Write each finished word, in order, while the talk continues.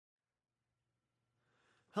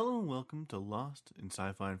Hello and welcome to Lost in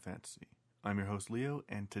Sci-Fi and Fantasy. I'm your host Leo,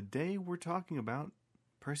 and today we're talking about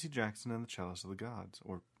Percy Jackson and the Chalice of the Gods,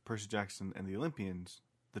 or Percy Jackson and the Olympians,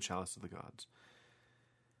 the Chalice of the Gods,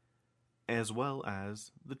 as well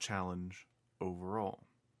as the challenge overall.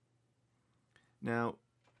 Now,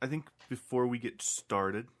 I think before we get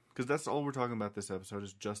started, because that's all we're talking about this episode,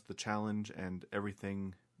 is just the challenge and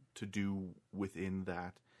everything to do within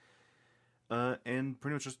that, and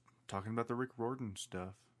pretty much just talking about the Rick Riordan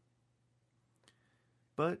stuff.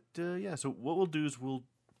 But, so what we'll do is we'll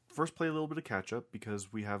first play a little bit of catch-up,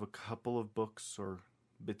 because we have a couple of books, or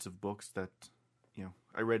bits of books that,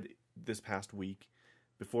 I read this past week,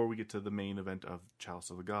 before we get to the main event of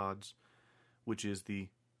Chalice of the Gods, which is the,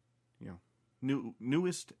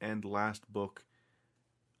 newest and last book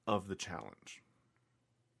of the challenge.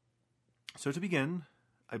 So to begin,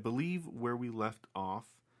 I believe where we left off,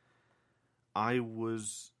 I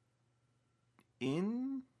was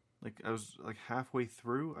halfway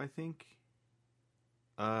through, I think,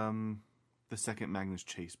 the second Magnus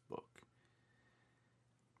Chase book.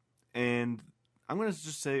 And I'm going to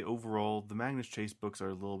just say overall, the Magnus Chase books are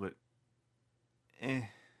a little bit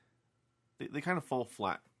They kind of fall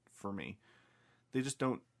flat for me. They just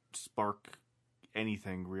don't spark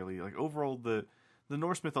anything, really. Like, overall, the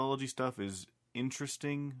Norse mythology stuff is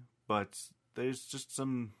interesting, but there's just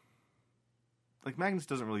some... Like, Magnus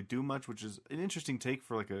doesn't really do much, which is an interesting take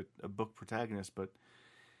for, like, a book protagonist, but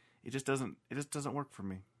it just doesn't work for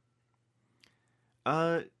me.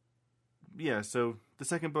 So the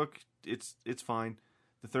second book, it's fine.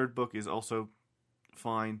 The third book is also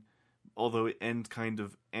fine, although it ends kind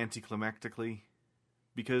of anticlimactically,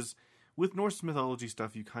 because with Norse mythology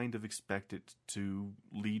stuff, you kind of expect it to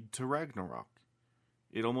lead to Ragnarok.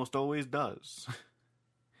 It almost always does.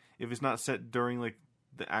 If it's not set during, like,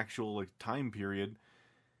 the actual, like, time period,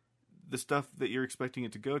 the stuff that you're expecting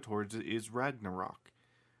it to go towards is Ragnarok.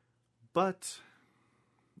 But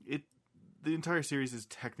the entire series is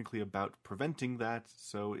technically about preventing that,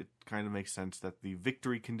 so it kind of makes sense that the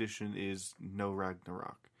victory condition is no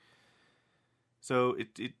Ragnarok. So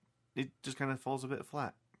it just kind of falls a bit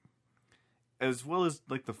flat. As well as,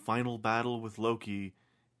 like, the final battle with Loki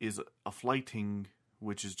is a flighting,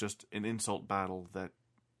 which is just an insult battle that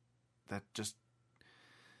just...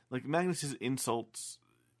 Like, Magnus's insults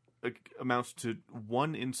amounts to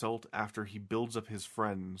one insult after he builds up his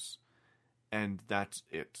friends, and that's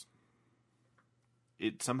it.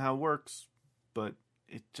 It somehow works, but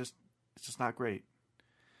it's just not great.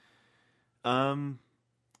 And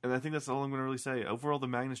I think that's all I'm going to really say. Overall, the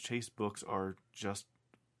Magnus Chase books are just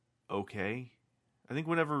okay. I think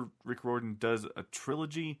whenever Rick Riordan does a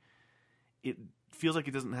trilogy, it feels like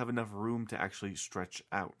it doesn't have enough room to actually stretch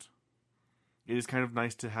out. It is kind of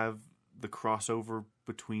nice to have the crossover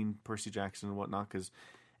between Percy Jackson and whatnot, because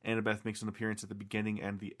Annabeth makes an appearance at the beginning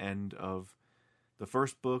and the end of the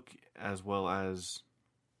first book, as well as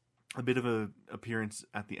a bit of an appearance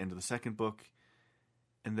at the end of the second book,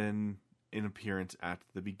 and then an appearance at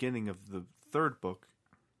the beginning of the third book,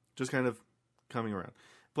 just kind of coming around.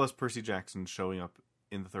 Plus Percy Jackson showing up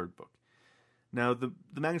in the third book. Now, the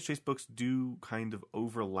Magnus Chase books do kind of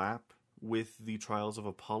overlap with the Trials of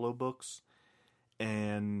Apollo books,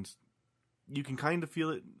 and you can kind of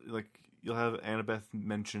feel it. Like, you'll have Annabeth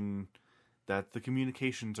mention that the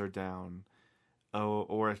communications are down,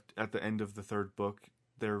 or at the end of the third book,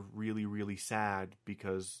 they're really, really sad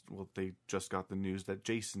because, well, they just got the news that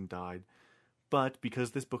Jason died. But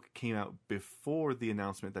because this book came out before the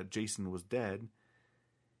announcement that Jason was dead,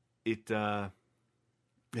 it's a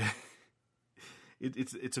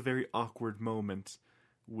very awkward moment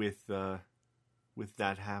with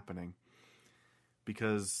that happening.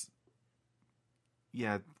 Because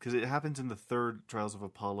it happens in the third Trials of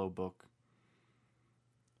Apollo book,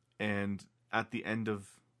 and at the end of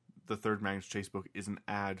the third Magnus Chase book is an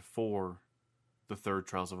ad for the third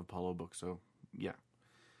Trials of Apollo book, so yeah.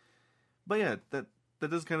 But yeah, that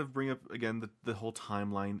does kind of bring up, again, the whole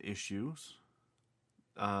timeline issues.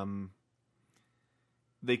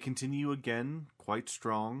 They continue again quite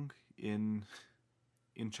strong in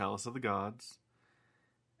Chalice of the Gods.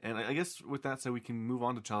 And I guess with that said, we can move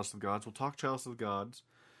on to Chalice of the Gods. We'll talk Chalice of the Gods.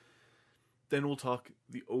 Then we'll talk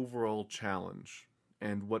the overall challenge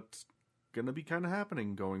and what's going to be kind of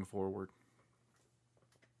happening going forward.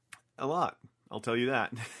 A lot. I'll tell you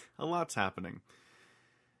that. A lot's happening.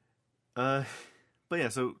 But yeah,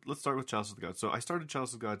 so let's start with Chalice of the Gods. So I started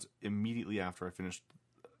Chalice of the Gods immediately after I finished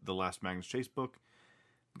the last Magnus Chase book.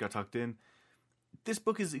 Got tucked in. This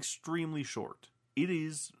book is extremely short. It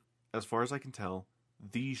is, as far as I can tell,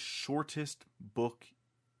 the shortest book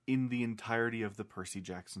in the entirety of the Percy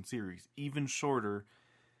Jackson series. Even shorter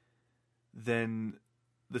than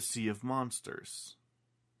the Sea of Monsters.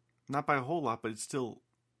 Not by a whole lot, but it's still,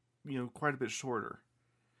 quite a bit shorter.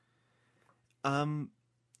 And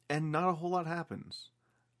not a whole lot happens.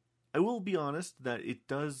 I will be honest that it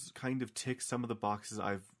does kind of tick some of the boxes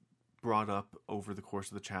I've brought up over the course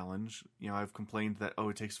of the challenge. I've complained that,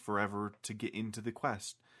 it takes forever to get into the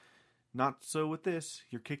quest. Not so with this.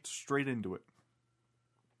 You're kicked straight into it.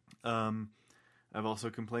 I've also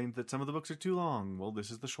complained that some of the books are too long. Well,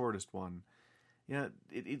 this is the shortest one. Yeah,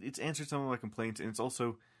 it's answered some of my complaints, and it's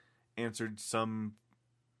also answered some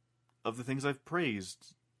of the things I've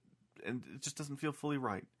praised, and it just doesn't feel fully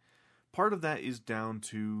right. Part of that is down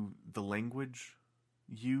to the language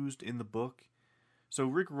used in the book. So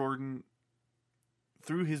Rick Riordan,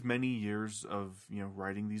 through his many years of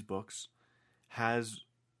writing these books, has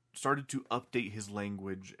started to update his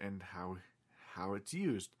language and how it's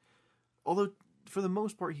used. Although, for the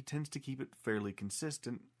most part, he tends to keep it fairly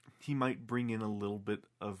consistent. He might bring in a little bit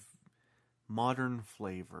of modern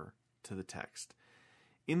flavor to the text.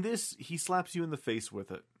 In this, he slaps you in the face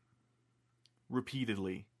with it.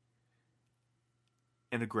 Repeatedly.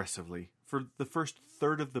 And aggressively. For the first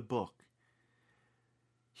third of the book.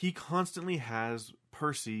 He constantly has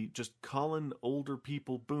Percy just calling older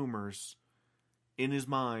people boomers in his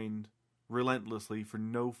mind relentlessly for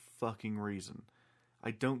no fucking reason.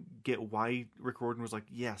 I don't get why Rick Riordan was like,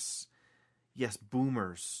 yes,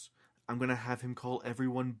 boomers. I'm going to have him call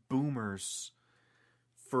everyone boomers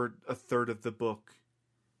for a third of the book.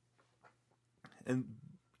 And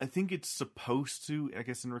I think it's supposed to, I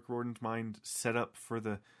guess in Rick Riordan's mind, set up for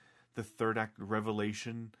the third act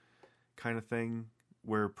revelation kind of thing,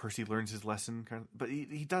 where Percy learns his lesson, but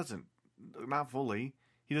he doesn't. Not fully.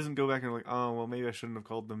 He doesn't go back and like, oh, well, maybe I shouldn't have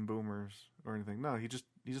called them boomers or anything. No, he just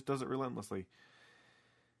does it relentlessly.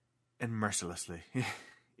 And mercilessly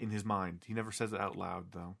in his mind. He never says it out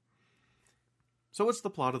loud, though. So what's the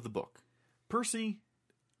plot of the book? Percy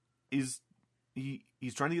is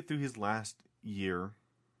he's trying to get through his last year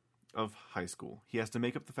of high school. He has to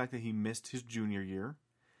make up the fact that he missed his junior year,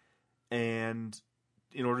 and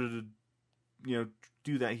in order to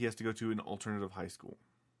do that, he has to go to an alternative high school.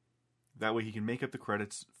 That way he can make up the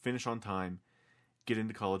credits, finish on time, get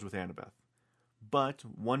into college with Annabeth. But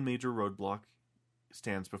one major roadblock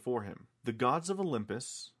stands before him. The gods of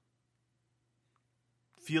Olympus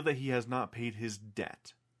feel that he has not paid his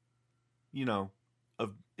debt,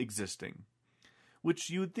 of existing. Which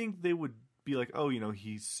you would think they would be like, oh,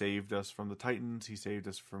 he saved us from the Titans, he saved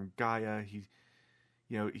us from Gaia,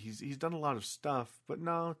 he's done a lot of stuff, but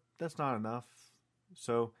no, that's not enough.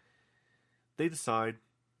 So they decide,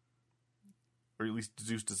 or at least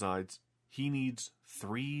Zeus decides, he needs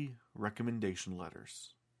 3 recommendation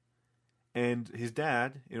letters. And his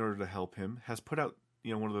dad, in order to help him, has put out,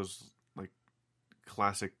 one of those, like,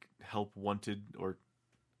 classic help wanted or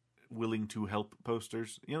willing to help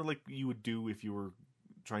posters. Like you would do if you were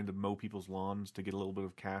trying to mow people's lawns to get a little bit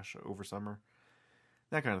of cash over summer.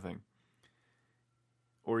 That kind of thing.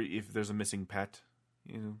 Or if there's a missing pet,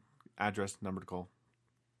 address, number to call.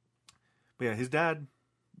 But yeah, his dad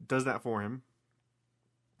does that for him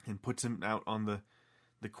and puts him out on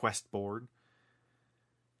the quest board.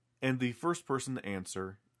 And the first person to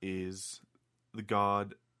answer is the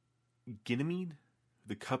god Ganymede,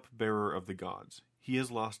 the cupbearer of the gods. He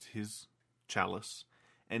has lost his chalice,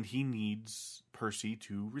 and he needs Percy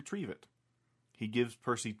to retrieve it. He gives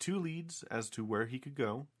Percy 2 leads as to where he could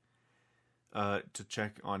go, to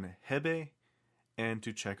check on Hebe and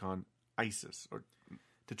to check on Isis, or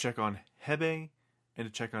to check on Hebe and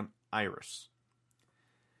to check on Iris.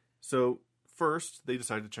 So first, they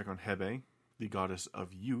decide to check on Hebe, the goddess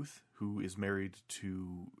of youth, who is married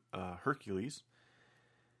to Hercules.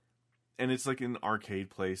 And it's like an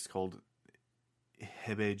arcade place called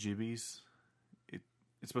Hebe Jibbies.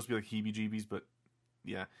 It's supposed to be like heebie-jeebies, but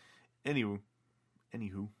yeah. Anywho.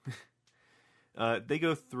 They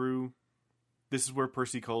go through. This is where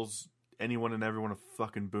Percy calls anyone and everyone a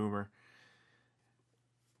fucking boomer.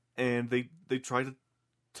 And they try to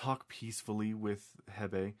talk peacefully with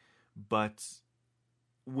Hebe, but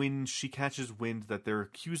when she catches wind that they're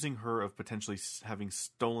accusing her of potentially having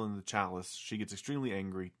stolen the chalice, she gets extremely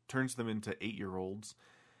angry, turns them into 8-year-olds,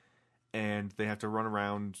 and they have to run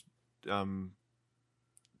around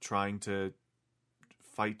trying to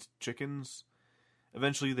fight chickens.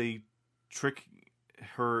 Eventually they trick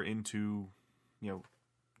her into,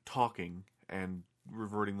 talking and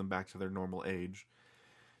reverting them back to their normal age,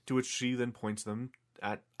 to which she then points them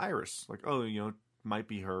at Iris. Like, oh, it might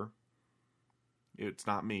be her. It's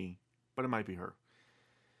not me, but it might be her.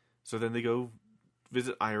 So then they go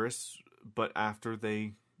visit Iris, but after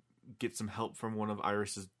they get some help from one of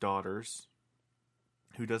Iris's daughters,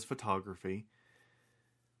 who does photography.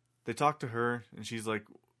 They talk to her, and she's like,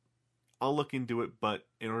 I'll look into it, but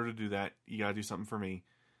in order to do that, you gotta do something for me.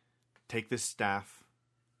 Take this staff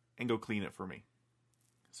and go clean it for me.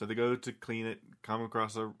 So they go to clean it, come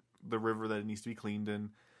across the river that it needs to be cleaned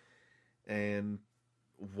in, and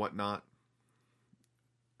whatnot.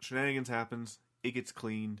 Shenanigans happens. It gets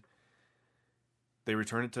cleaned. They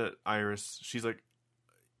return it to Iris. She's like,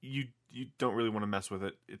 you don't really want to mess with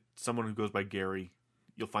it. It's someone who goes by Gary.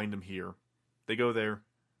 You'll find him here. They go there.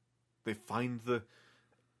 They find the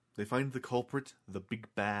culprit. The big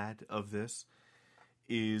bad of this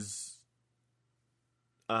is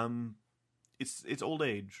it's old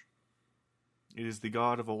age. It is the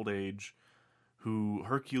god of old age who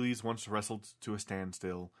Hercules once wrestled to a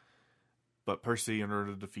standstill, but Percy, in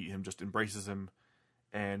order to defeat him, just embraces him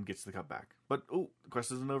and gets the cup back. But the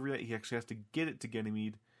quest isn't over yet. He actually has to get it to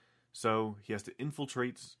Ganymede, so he has to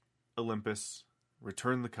infiltrate Olympus,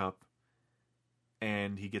 return the cup,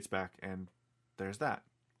 and he gets back, and there's that.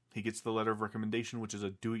 He gets the letter of recommendation, which is a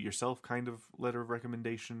do-it-yourself kind of letter of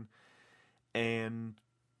recommendation, and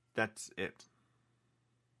that's it.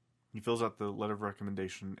 He fills out the letter of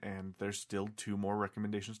recommendation, and there's still 2 more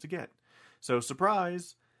recommendations to get. So,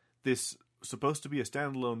 surprise, this supposed to be a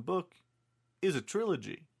standalone book is a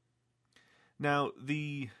trilogy. Now,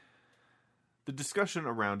 the discussion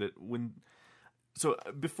around it,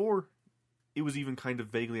 before it was even kind of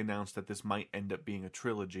vaguely announced that this might end up being a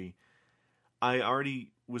trilogy, I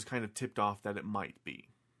already was kind of tipped off that it might be.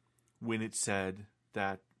 When it said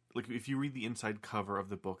that, like, if you read the inside cover of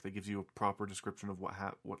the book, that gives you a proper description of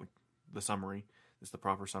the summary. It's the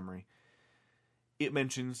proper summary. It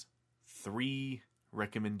mentions 3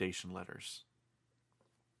 recommendation letters.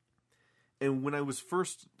 And when I was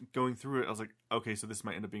first going through it, I was like, okay, so this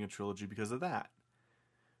might end up being a trilogy because of that.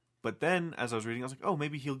 But then, as I was reading, I was like, oh,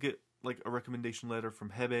 maybe he'll get like a recommendation letter from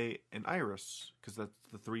Hebe and Iris, because that's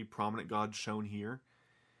the 3 prominent gods shown here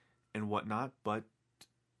and whatnot. But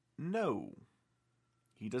no,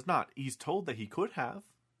 he does not. He's told that he could have.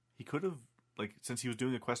 He could have, like, since he was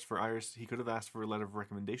doing a quest for Iris, he could have asked for a letter of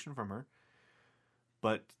recommendation from her.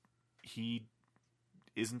 But he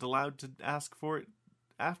isn't allowed to ask for it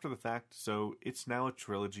after the fact, so it's now a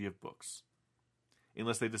trilogy of books.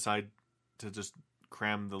 Unless they decide to just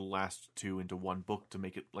cram the last 2 into one book to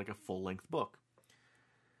make it like a full-length book.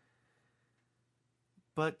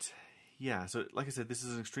 But yeah, so like I said, this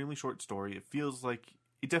is an extremely short story.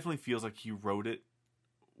 It definitely feels like he wrote it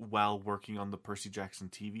while working on the Percy Jackson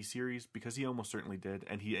TV series, because he almost certainly did.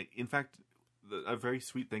 And he, in fact, a very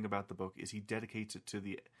sweet thing about the book is he dedicates it to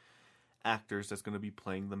the actors that's going to be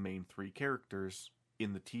playing the main 3 characters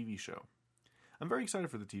in the TV show. I'm very excited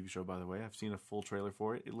for the TV show, by the way. I've seen a full trailer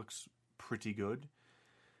for it. It looks pretty good.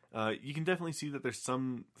 You can definitely see that there's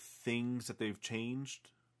some things that they've changed,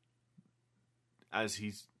 as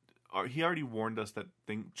he already warned us that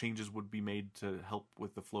changes would be made to help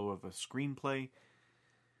with the flow of a screenplay.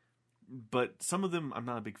 But some of them I'm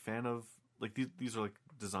not a big fan of. Like, these are like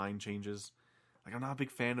design changes. Like, I'm not a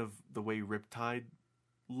big fan of the way Riptide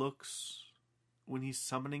looks when he's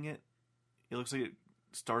summoning it. It looks like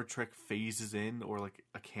Star Trek phases in, or like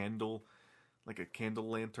a candle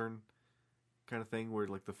lantern kind of thing, where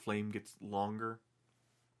like the flame gets longer.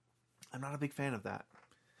 I'm not a big fan of that.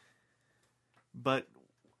 But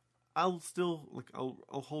I'll still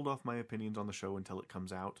I'll hold off my opinions on the show until it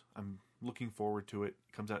comes out. I'm looking forward to it.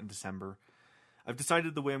 It comes out in December. I've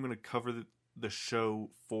decided the way I'm going to cover the show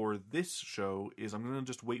for this show is I'm going to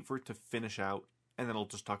just wait for it to finish out, and then I'll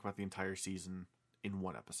just talk about the entire season in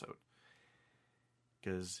one episode.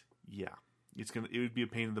 Because yeah, it would be a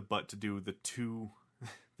pain in the butt to do the two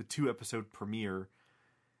episode premiere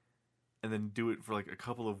and then do it for like a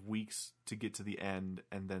couple of weeks to get to the end,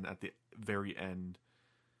 and then at the very end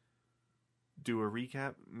do a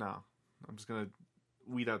recap. No, I'm just gonna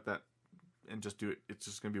weed out that and just do it. It's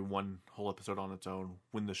just gonna be one whole episode on its own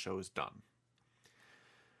when the show is done.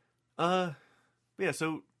 Yeah,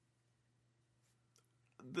 so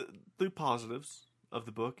the positives of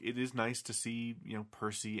the book, it is nice to see,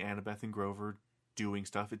 Percy, Annabeth, and Grover doing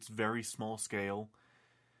stuff. It's very small scale.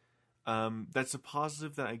 That's a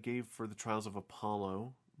positive that I gave for the Trials of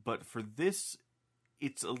Apollo, but for this,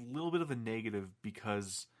 it's a little bit of a negative,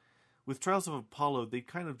 because with Trials of Apollo, they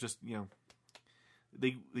kind of just,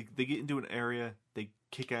 they get into an area, they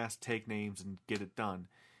kick ass, take names, and get it done.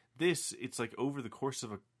 This, it's like over the course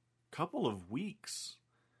of a couple of weeks,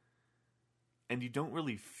 and you don't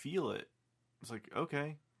really feel it. It's like,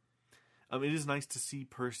 okay. It is nice to see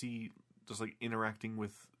Percy just like interacting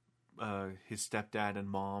with his stepdad and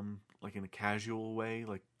mom like in a casual way,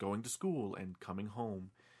 like going to school and coming home,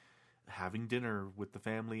 having dinner with the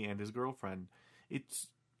family and his girlfriend. It's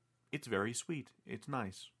very sweet. It's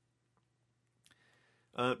nice.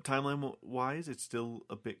 Timeline wise, it's still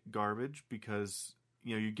a bit garbage because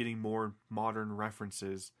you're getting more modern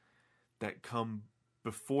references that come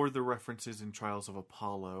before the references in Trials of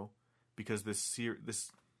Apollo, because this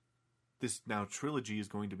now trilogy is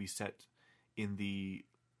going to be set in the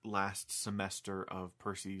last semester of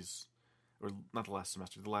Percy's, or not the last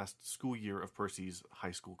semester, the last school year of Percy's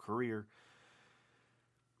high school career.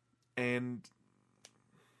 And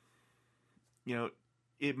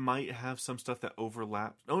it might have some stuff that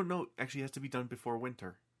overlaps. Oh no, actually it has to be done before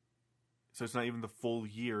winter. So it's not even the full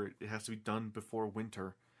year. It has to be done before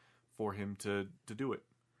winter for him to do it.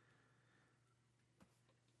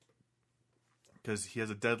 Because he has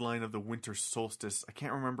a deadline of the winter solstice. I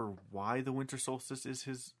can't remember why the winter solstice is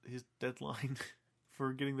his deadline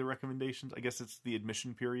for getting the recommendations. I guess it's the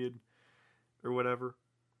admission period or whatever.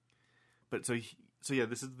 But so yeah,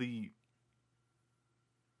 this is the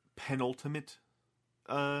penultimate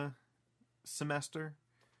semester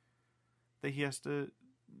that he has to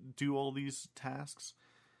do all these tasks.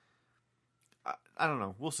 I don't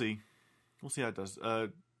know. We'll see. We'll see how it does.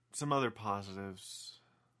 Some other positives.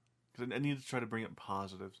 Because I need to try to bring up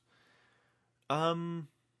positives. I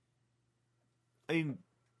mean,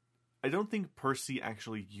 I don't think Percy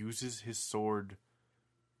actually uses his sword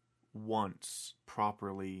once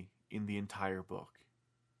properly in the entire book.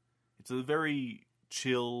 It's a very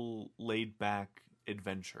chill, laid-back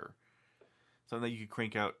adventure. Something that you could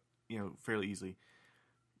crank out, fairly easily.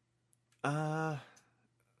 I'm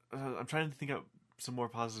trying to think out some more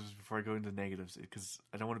positives before I go into negatives, because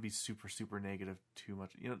I don't want to be super, super negative too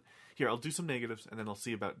much. Here, I'll do some negatives, and then I'll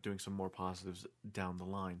see about doing some more positives down the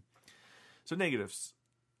line. So, negatives.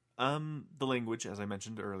 The language, as I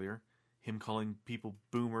mentioned earlier, him calling people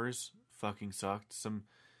boomers fucking sucked. Some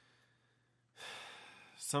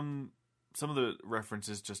of the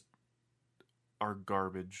references just are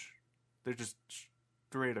garbage. They're just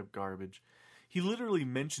straight up garbage. He literally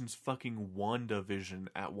mentions fucking WandaVision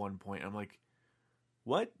at one point. I'm like,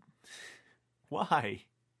 what? Why?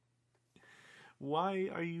 Why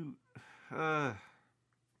are you... But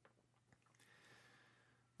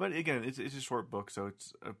again, it's a short book, so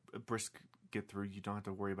it's a brisk get through. You don't have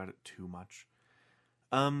to worry about it too much.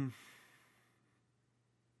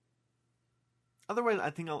 Otherwise, I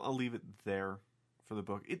think I'll leave it there for the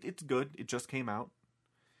book. It's good. It just came out,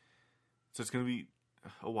 so it's going to be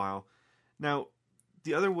a while. Now,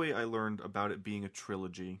 the other way I learned about it being a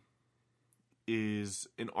trilogy is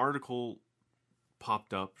an article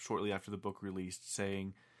popped up shortly after the book released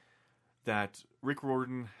saying that Rick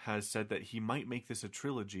Riordan has said that he might make this a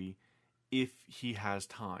trilogy if he has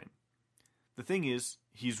time. The thing is,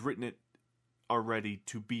 he's written it already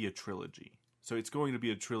to be a trilogy. So it's going to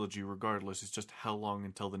be a trilogy regardless. It's just how long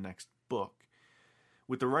until the next book.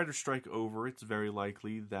 With the writer's strike over, it's very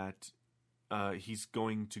likely that he's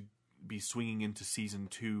going to be swinging into season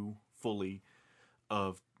 2 fully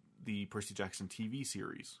of the Percy Jackson TV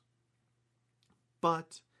series.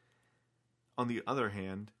 But, on the other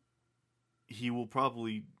hand, he will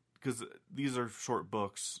probably, because these are short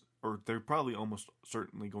books, or they're probably almost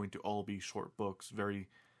certainly going to all be short books, very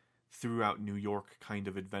throughout New York kind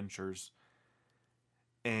of adventures.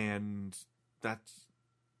 And that's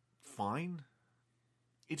fine.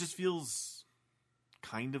 It just feels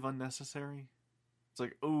kind of unnecessary. It's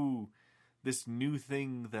like, oh, this new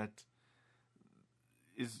thing that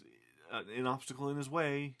is an obstacle in his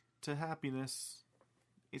way to happiness.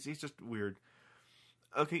 It's just weird.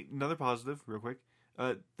 Okay, another positive, real quick.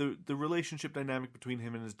 The relationship dynamic between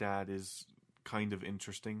him and his dad is kind of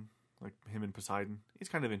interesting. Like him and Poseidon. It's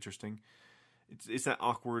kind of interesting. It's that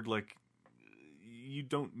awkward, like, you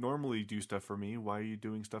don't normally do stuff for me. Why are you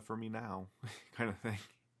doing stuff for me now? kind of thing.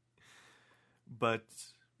 But,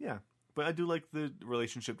 yeah. But I do like the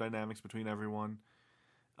relationship dynamics between everyone.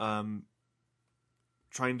 Trying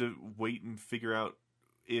to wait and figure out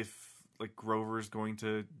if, like, Grover's going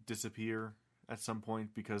to disappear at some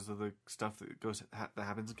point because of the stuff that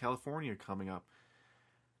happens in California coming up.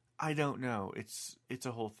 I don't know. It's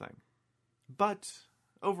a whole thing. But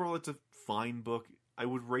overall, it's a fine book. I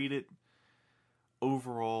would rate it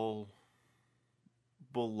overall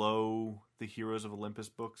below the Heroes of Olympus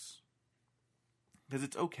books, because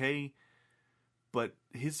it's okay, but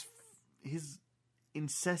his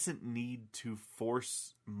incessant need to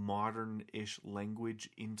force modern-ish language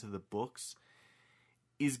into the books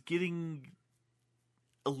is getting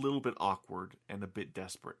a little bit awkward and a bit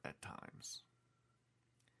desperate at times.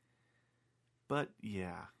 But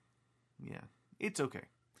yeah, it's okay.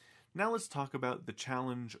 Now let's talk about the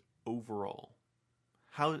challenge overall.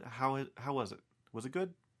 How was it? Was it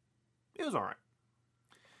good? It was alright.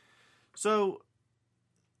 So,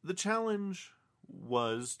 the challenge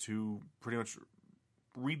was to pretty much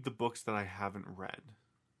read the books that I haven't read.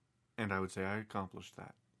 And I would say I accomplished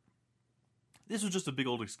that. This was just a big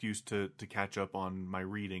old excuse to catch up on my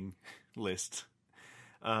reading list.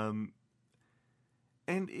 And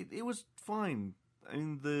it was fine. I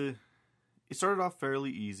mean, it started off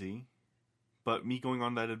fairly easy, but me going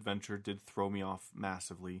on that adventure did throw me off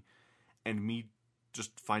massively. And me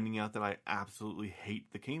just finding out that I absolutely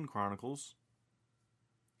hate the Kane Chronicles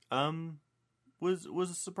was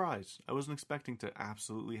a surprise. I wasn't expecting to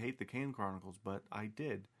absolutely hate the Kane Chronicles, but I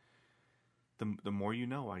did. The more you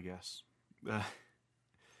know, I guess. The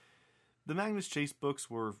Magnus Chase books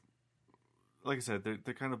were, like I said,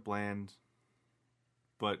 they're kind of bland,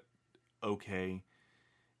 but okay.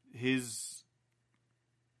 His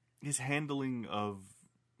handling of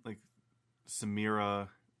like Samira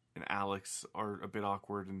and Alex are a bit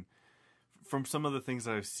awkward, and from some of the things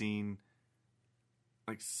that I've seen,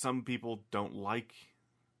 like some people don't like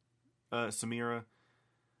Samira,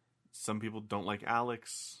 some people don't like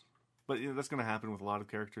Alex, but that's going to happen with a lot of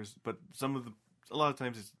characters. But a lot of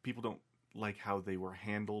times it's people don't like how they were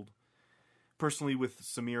handled. Personally, with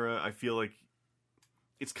Samira, I feel like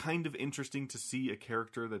it's kind of interesting to see a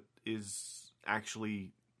character that is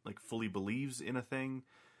actually like fully believes in a thing,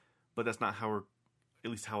 but that's not how at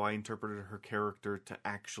least how I interpreted her character to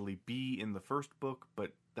actually be in the first book,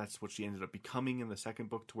 but that's what she ended up becoming in the second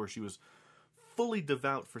book, to where she was fully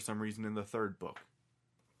devout for some reason in the third book.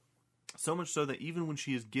 So much so that even when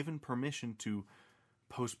she is given permission to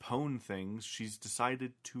postpone things, she's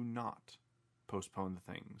decided to not postpone the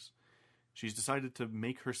things. She's decided to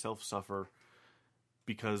make herself suffer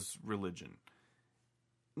because religion.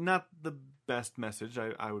 Not the best message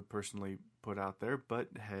I would personally put out there, but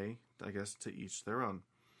hey, I guess to each their own.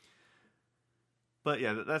 But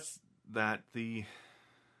yeah, that's that. The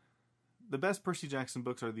best Percy Jackson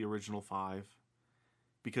books are the original 5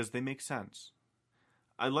 because they make sense.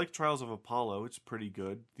 I like Trials of Apollo. It's pretty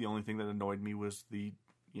good. The only thing that annoyed me was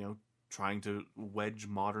trying to wedge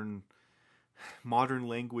modern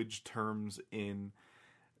language terms in,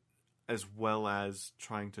 as well as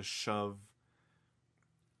trying to shove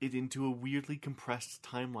it into a weirdly compressed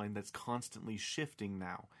timeline that's constantly shifting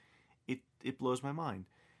now. It blows my mind.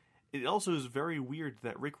 It also is very weird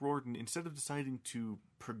that Rick Riordan, instead of deciding to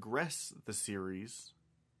progress the series,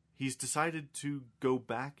 he's decided to go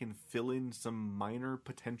back and fill in some minor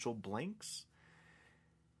potential blanks.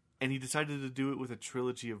 And he decided to do it with a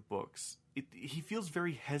trilogy of books. He feels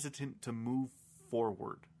very hesitant to move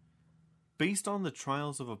forward. Based on the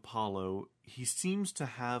Trials of Apollo, he seems to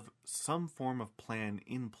have some form of plan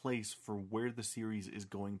in place for where the series is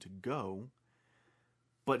going to go,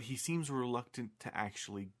 but he seems reluctant to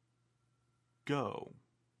actually go.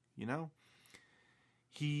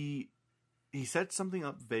 He set something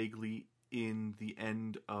up vaguely in the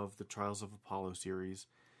end of the Trials of Apollo series,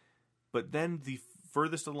 but then the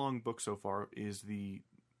furthest along book so far is the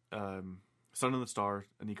Sun and the Star,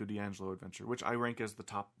 a Nico D'Angelo adventure, which I rank as the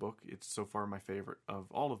top book. It's so far my favorite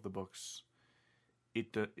of all of the books.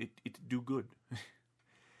 It do good.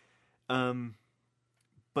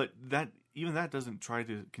 But that doesn't try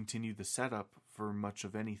to continue the setup for much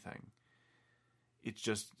of anything. It's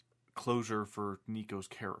just closure for Nico's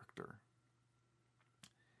character.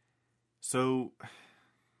 So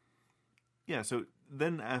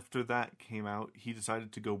then after that came out, he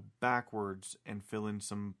decided to go backwards and fill in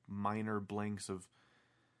some minor blanks of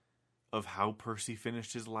how Percy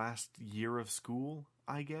finished his last year of school,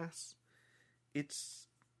 I guess. It's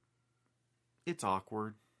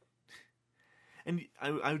awkward. And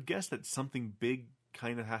I would guess that something big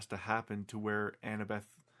kind of has to happen to where Annabeth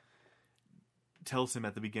tells him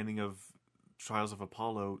at the beginning of Trials of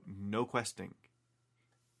Apollo, no questing.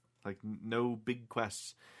 Like, no big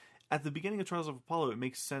quests. At the beginning of Trials of Apollo, it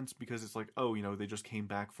makes sense because it's like, they just came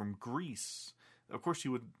back from Greece. Of course she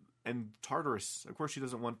would, and Tartarus. Of course she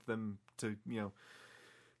doesn't want them to,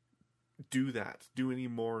 do any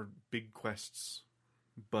more big quests.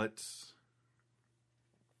 But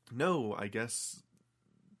no, I guess,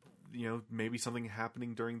 maybe something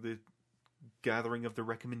happening during the gathering of the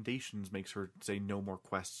recommendations makes her say no more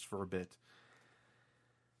quests for a bit.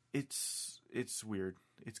 It's weird.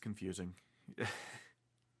 It's confusing.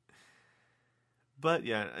 But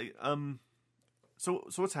yeah, so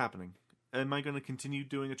what's happening? Am I going to continue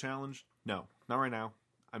doing a challenge? No, not right now.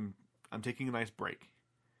 I'm taking a nice break.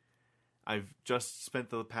 I've just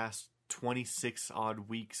spent the past 26 odd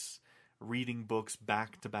weeks reading books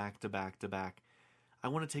back to back to back to back. I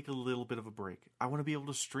want to take a little bit of a break. I want to be able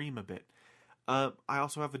to stream a bit. I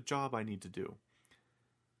also have a job I need to do.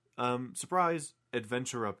 Surprise,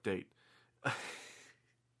 adventure update.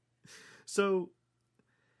 So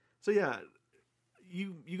yeah,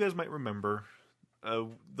 you guys might remember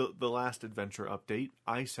the last adventure update.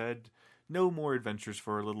 I said no more adventures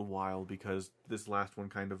for a little while because this last one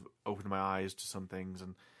kind of opened my eyes to some things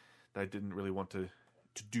and that I didn't really want to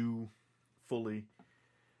do fully.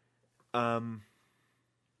 So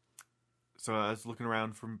I was looking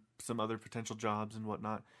around for some other potential jobs and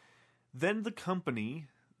whatnot. Then the company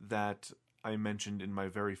that I mentioned in my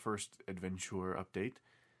very first adventure update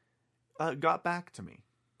got back to me,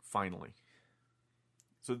 finally.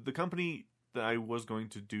 So the company that I was going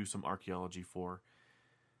to do some archaeology for,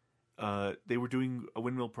 they were doing a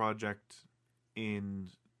windmill project in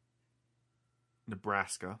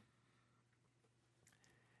Nebraska.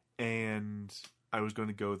 And I was going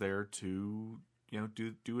to go there to,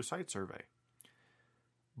 do a site survey.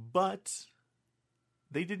 But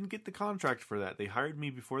they didn't get the contract for that. They hired me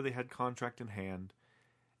before they had contract in hand,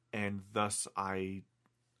 and thus I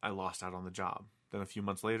lost out on the job. Then a few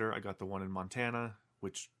months later, I got the one in Montana,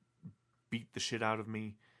 which beat the shit out of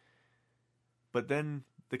me. But then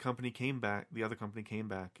the other company came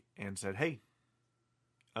back and said, "Hey,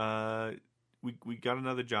 we got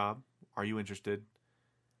another job. Are you interested?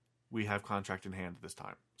 We have contract in hand this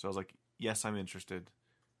time." So I was like, "Yes, I'm interested.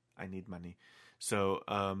 I need money." So,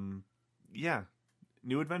 yeah,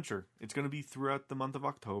 new adventure. It's going to be throughout the month of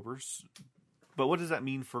October. But what does that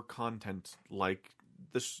mean for content like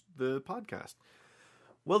the podcast?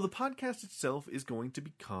 Well, the podcast itself is going to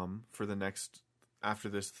become, for the next, after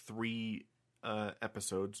this, 3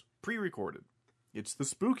 episodes, pre-recorded. It's the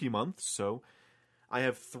spooky month, so I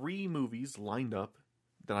have 3 movies lined up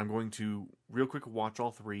that I'm going to real quick watch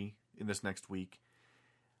all 3 in this next week,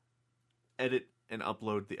 edit and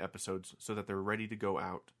upload the episodes so that they're ready to go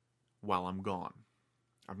out while I'm gone.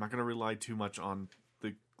 I'm not going to rely too much on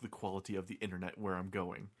the quality of the internet where I'm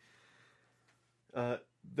going.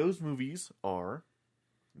 Those movies are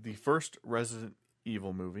the first Resident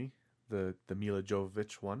Evil movie, the Mila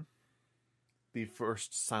Jovovich one, the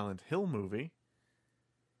first Silent Hill movie,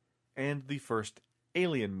 and the first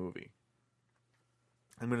Alien movie.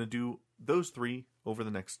 I'm going to do those 3 over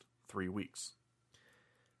the next 3 weeks.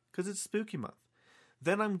 Because it's spooky month.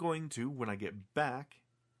 Then I'm going to, when I get back,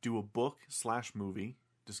 do a book/movie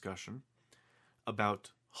discussion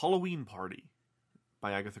about Halloween Party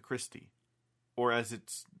by Agatha Christie. Or as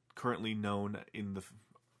it's currently known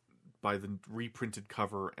by the reprinted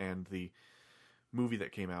cover and the movie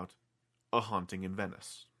that came out, A Haunting in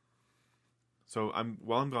Venice. So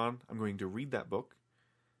while I'm gone, I'm going to read that book.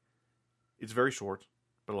 It's very short,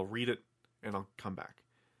 but I'll read it and I'll come back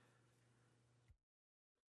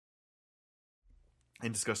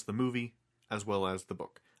and discuss the movie as well as the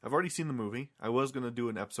book. I've already seen the movie. I was going to do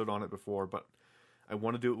an episode on it before, but I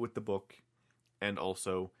want to do it with the book. And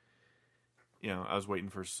also, I was waiting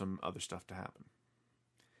for some other stuff to happen.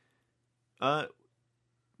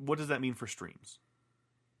 What does that mean for streams?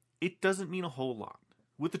 It doesn't mean a whole lot.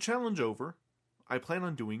 With the challenge over, I plan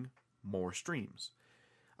on doing more streams.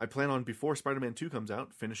 I plan on, before Spider-Man 2 comes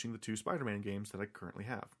out, finishing the 2 Spider-Man games that I currently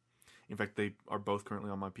have. In fact, they are both currently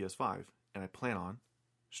on my PS5, and I plan on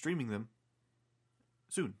streaming them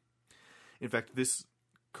soon. In fact, this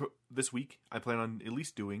week, I plan on at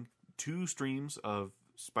least doing 2 streams of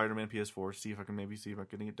Spider-Man PS4, see if I can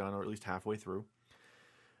getting it done, or at least halfway through.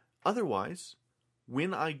 Otherwise,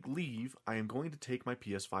 when I leave, I am going to take my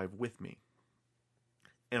PS5 with me.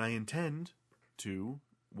 And I intend to,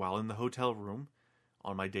 while in the hotel room,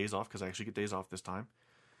 on my days off, because I actually get days off this time,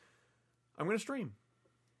 I'm going to stream.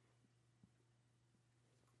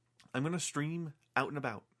 I'm going to stream out and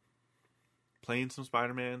about. Playing some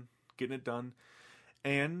Spider-Man, getting it done.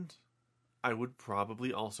 And I would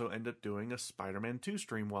probably also end up doing a Spider-Man 2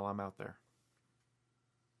 stream while I'm out there.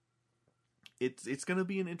 It's going to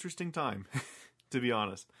be an interesting time, to be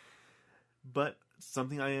honest. But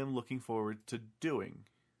something I am looking forward to doing.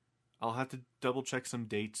 I'll have to double check some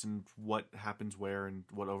dates and what happens where and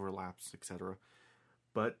what overlaps, etc.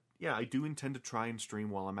 But yeah, I do intend to try and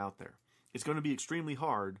stream while I'm out there. It's going to be extremely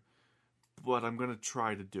hard, but I'm going to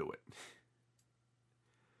try to do it.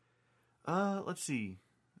 Let's see.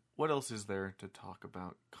 What else is there to talk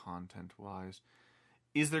about content-wise?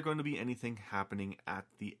 Is there going to be anything happening at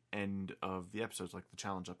the end of the episodes, like the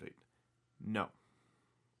challenge update? No.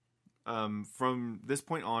 From this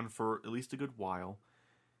point on, for at least a good while,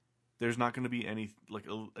 there's not going to be any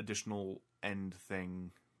additional end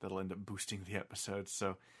thing that'll end up boosting the episodes.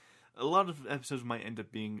 So a lot of episodes might end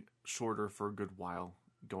up being shorter for a good while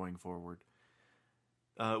going forward.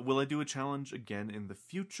 Will I do a challenge again in the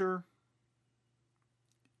future?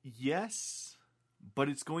 Yes, but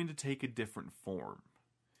it's going to take a different form.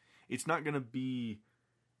 It's not going to be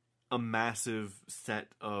a massive set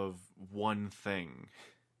of one thing.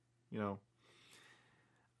 You know,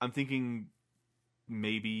 I'm thinking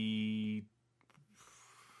maybe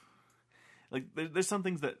like there's some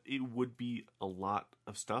things that it would be a lot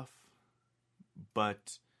of stuff,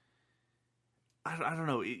 but I don't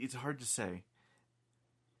know. It's hard to say.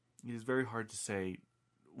 It is very hard to say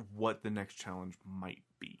what the next challenge might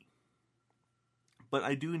be. But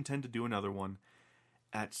I do intend to do another one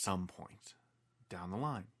at some point down the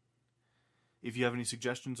line. If you have any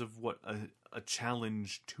suggestions of what a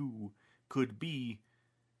challenge 2 could be,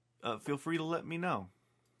 feel free to let me know.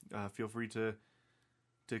 Feel free to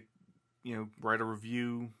write a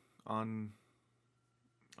review on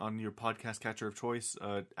your podcast catcher of choice.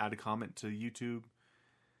 Add a comment to YouTube.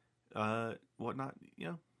 Whatnot.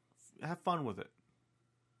 Have fun with it.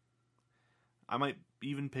 I might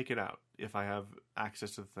even pick it out if I have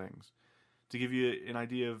access to the things. To give you an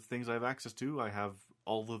idea of things I have access to, I have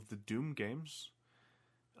all of the Doom games,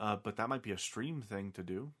 but that might be a stream thing to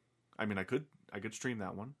do. I mean, I could stream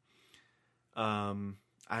that one. I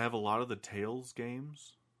have a lot of the Tales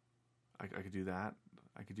games. I could do that.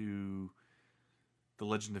 I could do the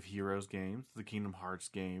Legend of Heroes games, the Kingdom Hearts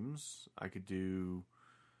games. I could do.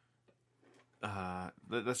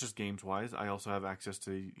 That's just games wise. I also have access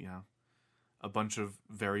to a bunch of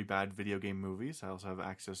very bad video game movies. I also have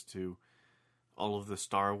access to all of the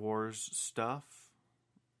Star Wars stuff,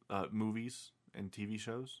 movies and TV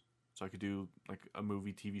shows. So I could do like a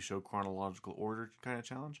movie, TV show, chronological order kind of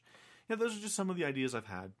challenge. Those are just some of the ideas I've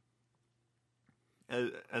had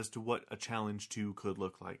as to what a challenge 2 could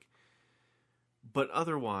look like. But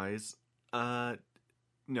otherwise, no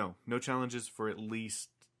challenges for at least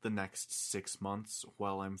the next 6 months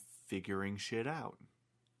while I'm figuring shit out.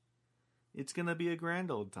 It's going to be a grand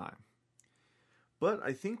old time. But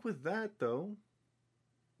I think with that, though,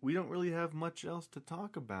 we don't really have much else to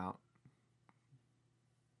talk about.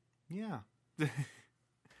 Yeah.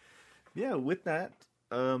 Yeah, with that,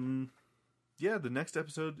 the next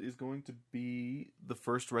episode is going to be the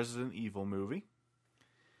first Resident Evil movie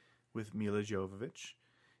with Mila Jovovich.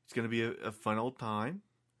 It's going to be a fun old time.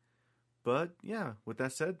 But, yeah, with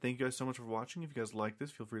that said, thank you guys so much for watching. If you guys like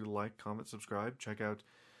this, feel free to like, comment, subscribe. Check out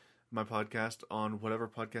my podcast on whatever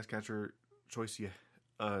podcast catcher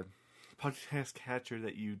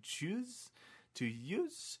that you choose to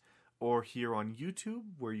use, or here on YouTube,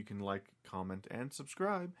 where you can like, comment, and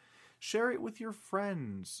subscribe. Share it with your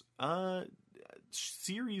friends.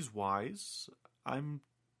 Series-wise, I'm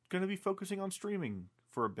going to be focusing on streaming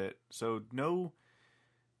for a bit, so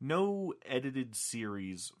no edited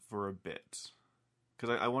series for a bit,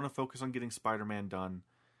 because I want to focus on getting Spider-Man done,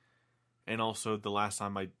 and also the last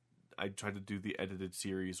time I tried to do the edited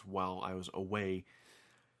series while I was away,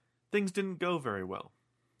 things didn't go very well.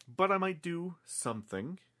 But I might do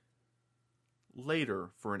something later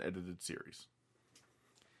for an edited series.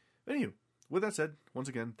 Anyway, with that said, once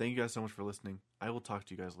again, thank you guys so much for listening. I will talk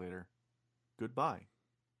to you guys later. Goodbye.